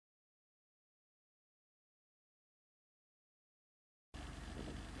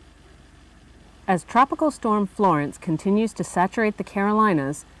As Tropical Storm Florence continues to saturate the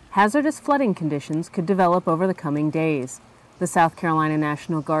Carolinas, hazardous flooding conditions could develop over the coming days. The South Carolina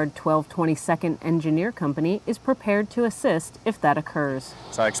National Guard 1222nd Engineer Company is prepared to assist if that occurs.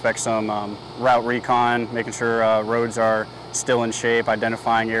 So I expect some route recon, making sure roads are still in shape,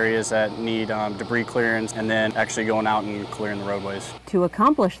 identifying areas that need debris clearance, and then actually going out and clearing the roadways. To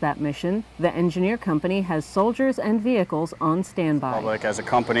accomplish that mission, the Engineer Company has soldiers and vehicles on standby. Public as a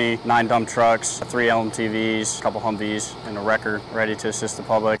company, 9 dump trucks, 3 LMTVs, a couple Humvees, and a wrecker ready to assist the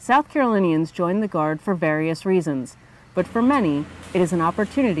public. South Carolinians join the Guard for various reasons, but for many, it is an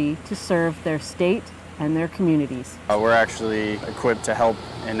opportunity to serve their state and their communities. We're actually equipped to help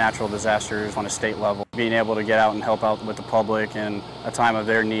in natural disasters on a state level. Being able to get out and help out with the public in a time of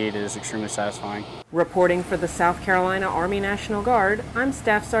their need is extremely satisfying. Reporting for the South Carolina Army National Guard, I'm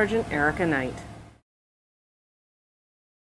Staff Sergeant Erica Knight.